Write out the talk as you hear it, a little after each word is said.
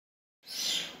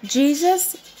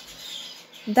Jesus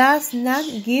does not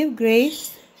give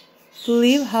grace to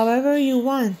live however you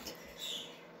want.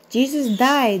 Jesus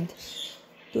died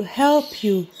to help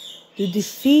you to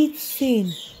defeat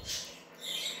sin.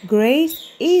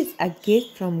 Grace is a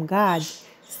gift from God.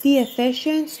 See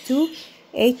Ephesians 2,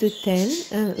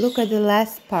 8-10, and look at the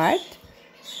last part.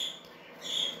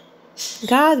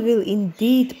 God will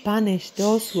indeed punish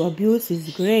those who abuse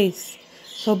His grace.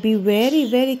 So be very,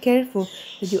 very careful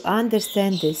that you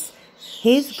understand this.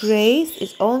 His grace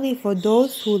is only for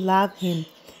those who love Him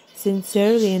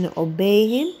sincerely and obey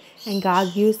Him, and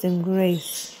God gives them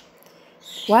grace.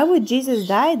 Why would Jesus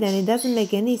die then? It doesn't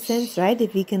make any sense, right?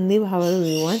 If we can live however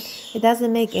we want, it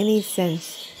doesn't make any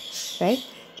sense, right?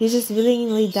 Jesus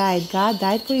willingly died. God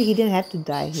died for you. He didn't have to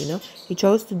die, He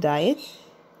chose to die it,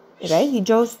 right? He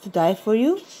chose to die for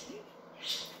you.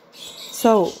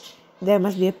 So there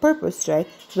must be a purpose, right?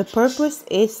 The purpose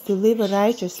is to live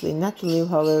righteously, not to live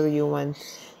however you want.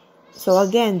 So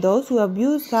again, those who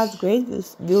abuse God's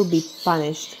grace will be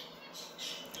punished.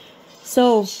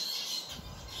 So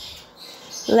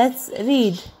let's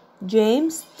read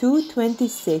James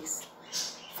 2:26.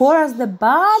 For as the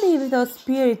body without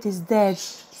spirit is dead,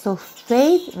 so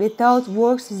faith without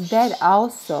works is dead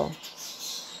also.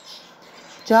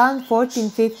 John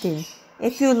 14:15.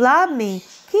 If you love me,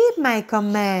 keep my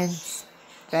commands.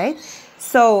 Right?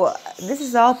 So this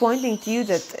is all pointing to you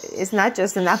that it's not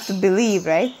just enough to believe,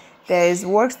 right? There is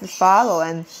works to follow,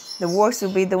 and the works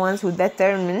will be the ones who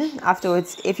determine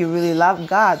afterwards if you really love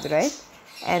God, right?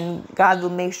 And God will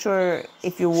make sure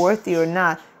if you're worthy or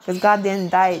not, because God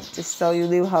didn't die just so you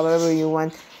live however you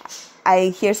want. I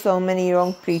hear so many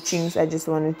wrong preachings. I just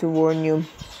wanted to warn you.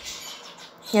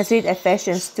 Let's read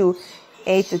Ephesians 2,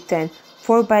 8-10.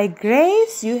 For by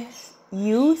grace you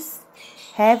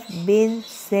have been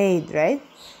saved, right?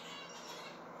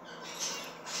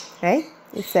 Right?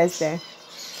 It says there.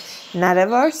 Not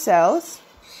of ourselves.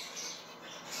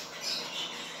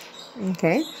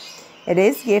 Okay. It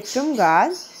is gift from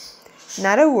God,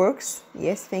 not of works.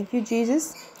 Yes, thank you,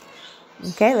 Jesus.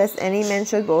 Okay, lest any man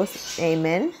should boast.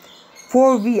 Amen.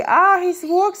 For we are His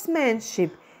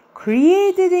workmanship,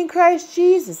 created in Christ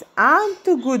Jesus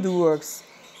unto good works,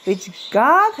 which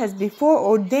God has before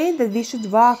ordained that we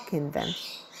should walk in them.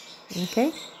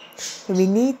 Okay? So we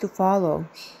need to follow.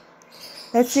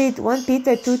 Let's read 1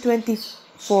 Peter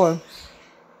 2:24.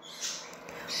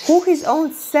 Who His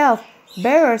own self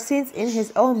bare our sins in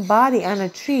His own body on a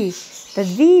tree, that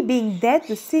we, being dead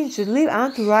to sin, should live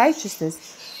unto righteousness,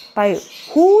 by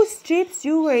whose stripes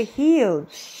you were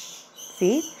healed.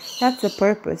 See? That's the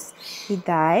purpose. He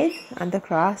died on the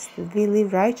cross that we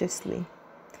live righteously,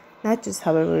 not just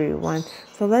however we want.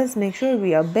 So let's make sure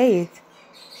we obey it.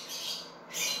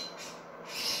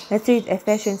 Let's read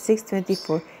Ephesians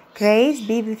 6:24. Grace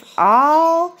be with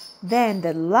all them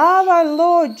that love our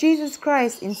Lord Jesus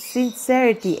Christ in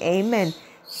sincerity. Amen.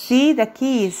 See the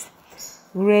keys.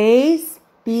 Grace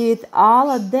be with all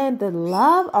of them that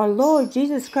love our Lord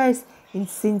Jesus Christ in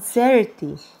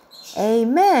sincerity.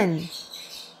 Amen.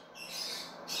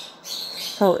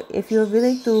 So if you're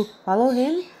willing to follow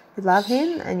Him, you love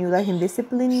Him, and you let Him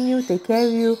discipline you, take care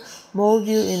of you, mold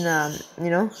you in a,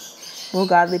 more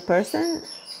godly person,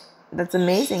 that's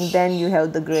amazing. Then you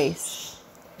have the grace.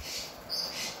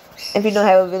 If you don't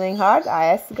have a willing heart,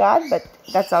 I ask God, but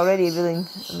that's already a willing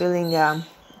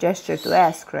gesture to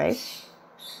ask, right?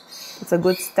 It's a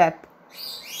good step.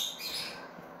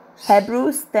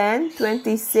 Hebrews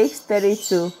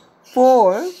 10:26-32.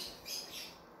 For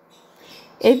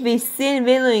if we sin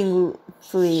willingly,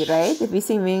 right? If we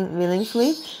sin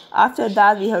willingly, after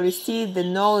that we have received the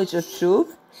knowledge of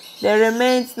truth, there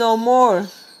remains no more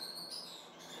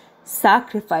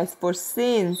sacrifice for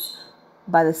sins,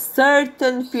 but a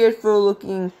certain fearful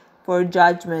looking for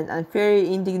judgment and fiery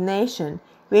indignation,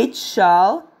 which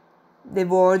shall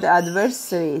devour the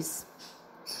adversaries.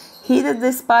 He that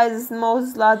despises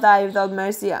Moses shall die without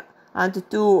mercy unto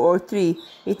 2 or 3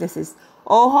 witnesses.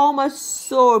 Oh, how much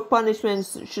sore punishment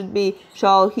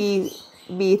shall he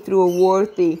be through a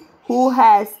worthy, who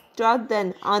has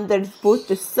trodden under foot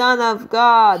the Son of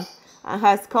God, and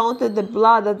has counted the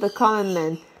blood of the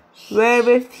commandment,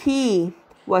 wherewith he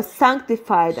was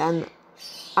sanctified, an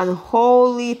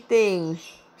unholy thing,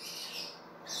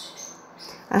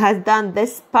 and has done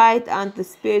despite unto the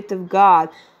Spirit of God.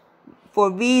 For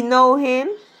we know him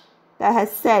that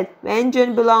has said,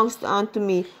 vengeance belongs unto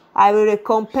me, I will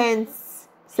recompense,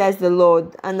 says the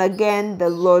Lord. And again the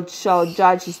Lord shall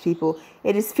judge his people.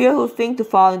 It is a fearful thing to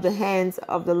fall into the hands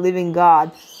of the living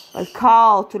God, but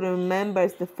call to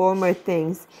remembrance the former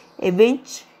things, in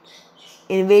which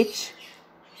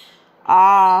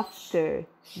after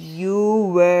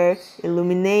you were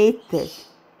illuminated.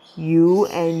 You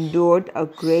endured a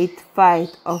great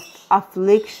fight of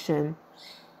affliction.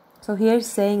 So here it's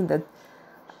saying that,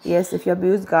 yes, if you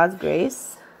abuse God's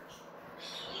grace,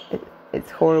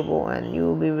 it's horrible and you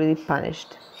will be really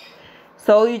punished.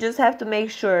 So you just have to make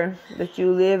sure that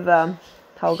you live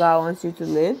how God wants you to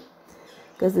live.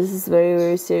 Because this is very,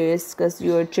 very serious. Because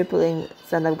you are tripling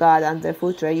Son of God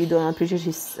underfoot, right? You don't appreciate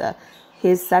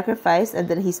his sacrifice, and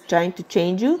then he's trying to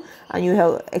change you, and you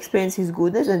have experienced his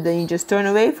goodness, and then you just turn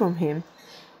away from him.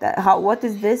 What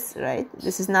is this, right?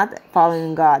 This is not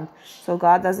following God. So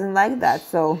God doesn't like that.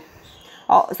 So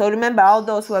remember, all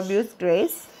those who abuse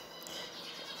grace,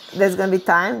 there's gonna be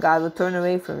time God will turn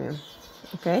away from you.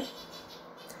 Okay?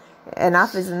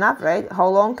 Enough is enough, right? How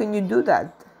long can you do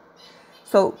that?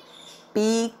 So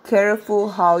be careful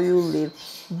how you live.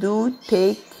 Do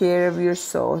take care of your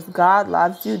souls. God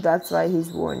loves you. That's why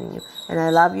he's warning you. And I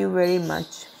love you very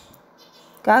much.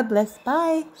 God bless.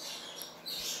 Bye.